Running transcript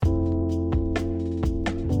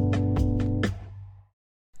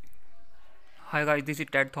Hi guys, this is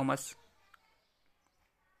Ted Thomas.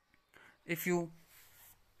 If you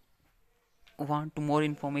want more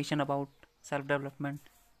information about self development,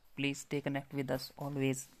 please stay connect with us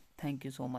always. Thank you so much.